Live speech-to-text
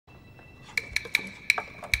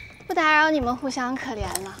不打扰你们互相可怜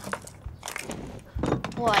了。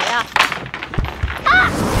我呀，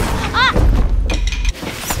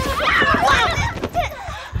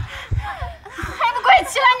还不快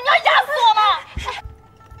起来！你们要压死我吗？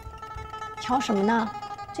瞧什么呢？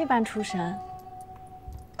这般出神。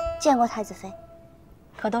见过太子妃，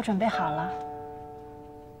可都准备好了。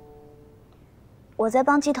我在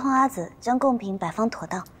帮姬通阿紫将贡品摆放妥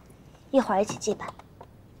当，一会儿一起祭拜。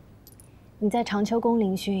你在长秋宫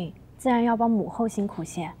聆讯，自然要帮母后辛苦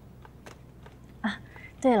些。啊，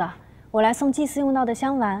对了，我来送祭祀用到的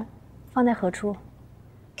香丸，放在何处？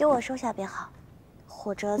给我收下便好，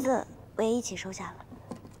火折子我也一起收下了。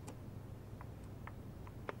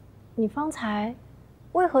你方才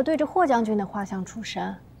为何对着霍将军的画像出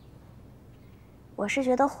神？我是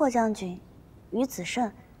觉得霍将军与子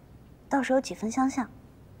慎倒是有几分相像。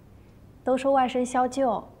都说外甥萧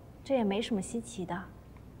旧，这也没什么稀奇的。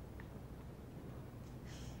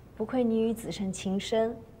不愧你与子慎情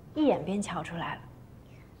深，一眼便瞧出来了。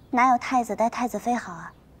哪有太子待太子妃好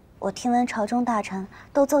啊？我听闻朝中大臣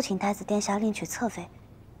都奏请太子殿下另娶侧妃，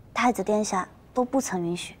太子殿下都不曾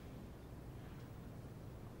允许。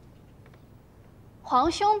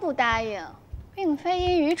皇兄不答应，并非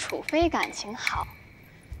因与楚妃感情好，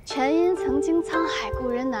全因曾经沧海故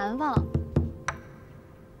人难忘。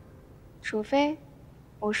楚妃，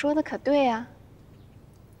我说的可对呀？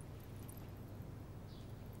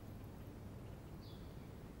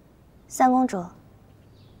三公主，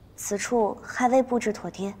此处还未布置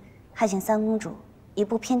妥帖，还请三公主移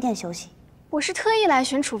步偏殿休息。我是特意来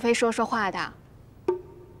寻楚妃说说话的。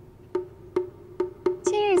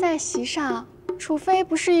今日在席上，楚妃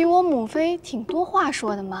不是与我母妃挺多话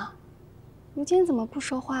说的吗？如今怎么不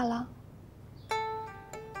说话了？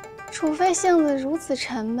楚妃性子如此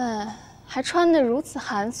沉闷，还穿得如此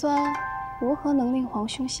寒酸，如何能令皇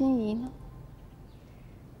兄心仪呢？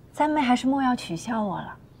三妹还是莫要取笑我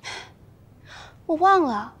了。我忘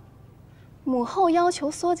了，母后要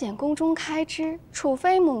求缩减宫中开支，楚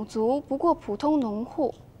妃母族不过普通农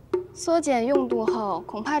户，缩减用度后，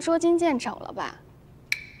恐怕捉襟见肘了吧？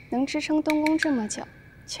能支撑东宫这么久，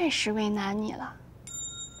确实为难你了。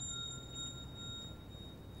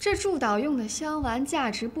这祝岛用的香丸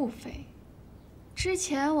价值不菲，之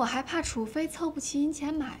前我还怕楚妃凑不齐银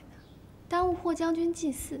钱买呢，耽误霍将军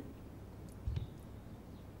祭祀。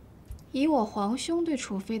以我皇兄对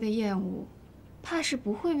楚妃的厌恶，怕是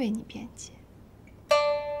不会为你辩解。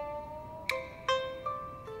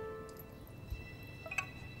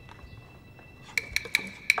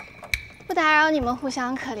不打扰你们互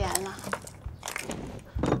相可怜了。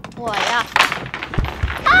我呀，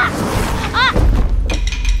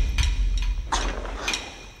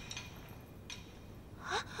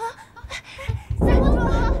三公主，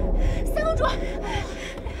三公主，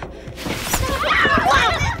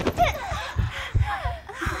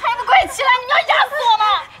还不快起来！你们要压死我吗？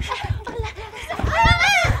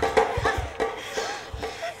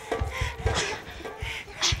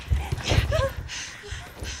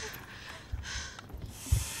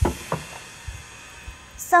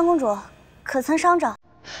三公主，可曾伤着？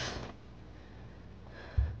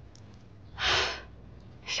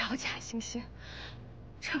少假惺惺，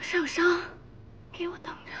逞上伤，给我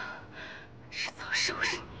等着，迟早收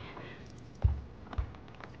拾你。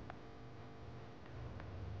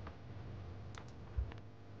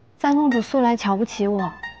三公主素来瞧不起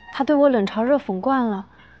我，她对我冷嘲热讽惯了，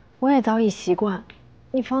我也早已习惯。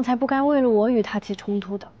你方才不该为了我与她起冲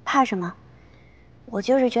突的。怕什么？我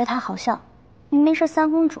就是觉得她好笑，明明是三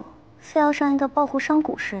公主，非要上一个抱虎伤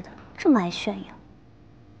骨似的，这么爱炫耀。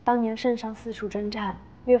当年圣上四处征战，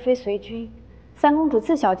岳飞随军，三公主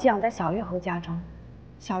自小寄养在小月侯家中。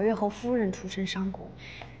小月侯夫人出身商贾，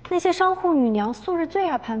那些商户女娘素日最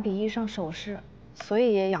爱攀比衣裳首饰，所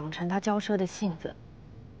以也养成她骄奢的性子。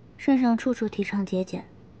圣上处处提倡节俭，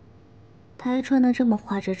她还穿得这么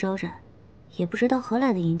花枝招展，也不知道何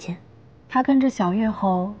来的银钱。她跟着小月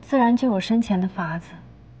侯，自然就有生钱的法子，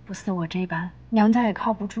不似我这般，娘家也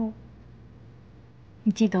靠不住。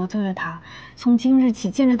你既得罪了她，从今日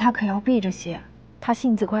起见着她可要避着些。她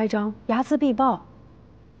性子乖张，睚眦必报。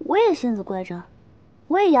我也性子乖张，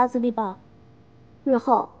我也睚眦必报。日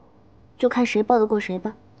后就看谁报得过谁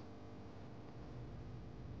吧。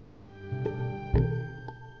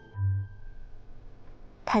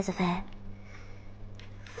太子妃，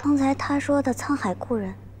方才他说的沧海故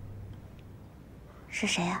人是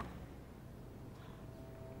谁呀？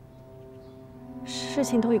事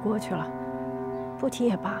情都已过去了，不提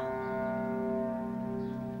也罢。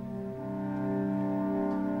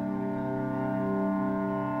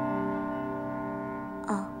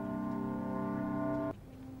哦。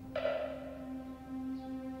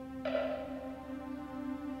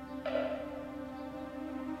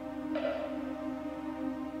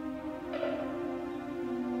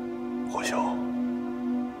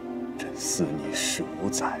思你15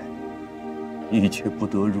载，你却不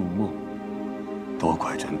得入梦。多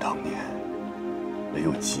怪朕当年没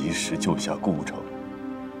有及时救下顾城，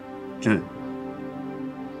朕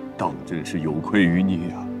当真是有愧于你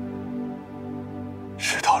呀。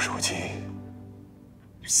事到如今，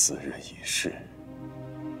斯人已逝，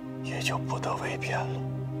也就不得为辩了。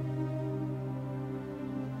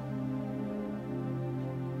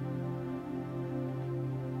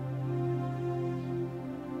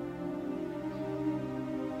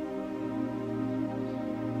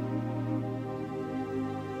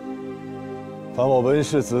 凡我文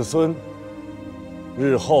氏子孙，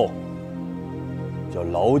日后要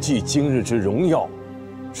牢记今日之荣耀，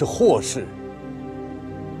是霍氏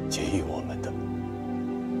给予我们的。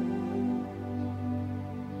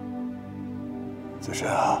子申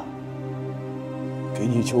啊，给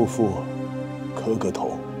你舅父磕个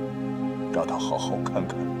头，让他好好看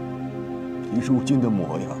看你如今的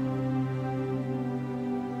模样。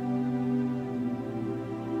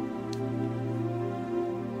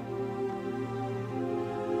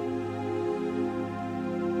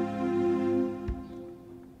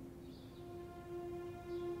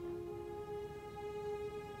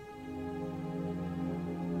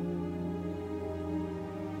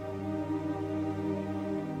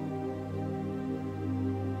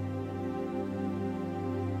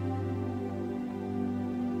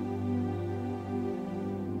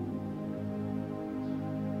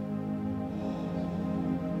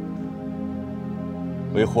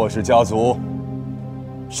 为霍氏家族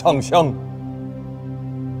上香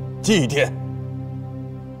祭奠。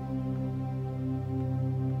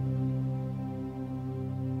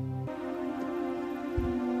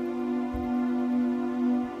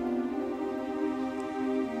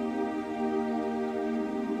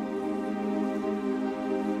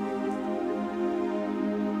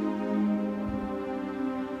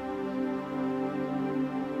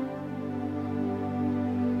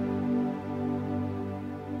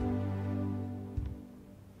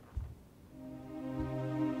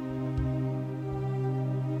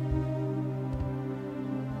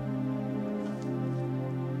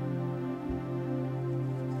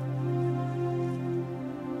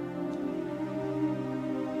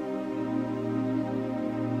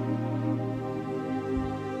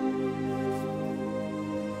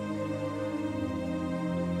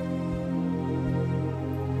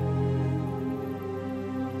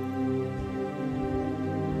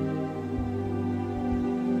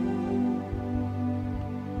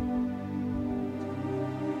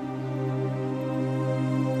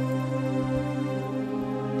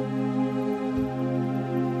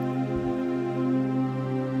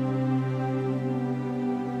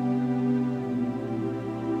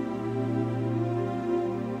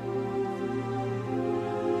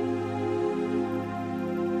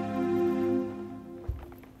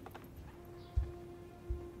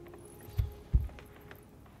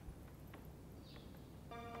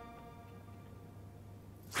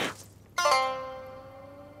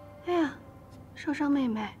受伤妹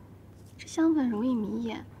妹，这香粉容易迷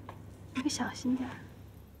眼，你可小心点儿。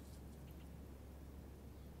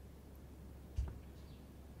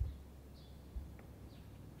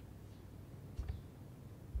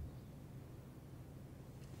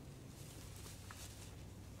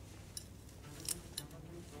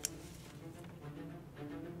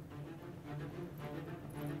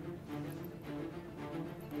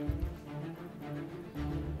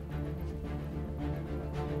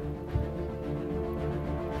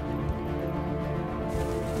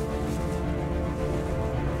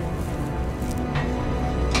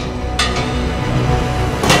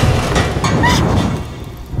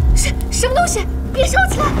什么东西？别烧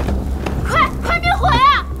起来！快灭火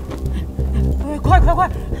呀！快，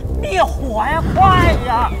灭火呀！快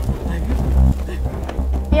呀！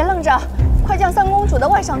别愣着，快将三公主的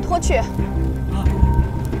外裳脱去。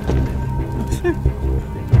是。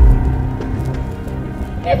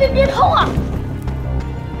别碰啊！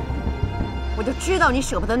我就知道你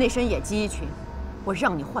舍不得那身野鸡衣裙，我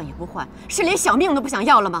让你换也不换，是连小命都不想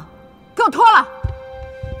要了吗？给我脱了！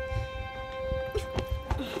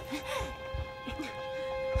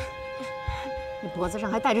 你脖子上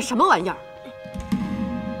还戴着什么玩意儿？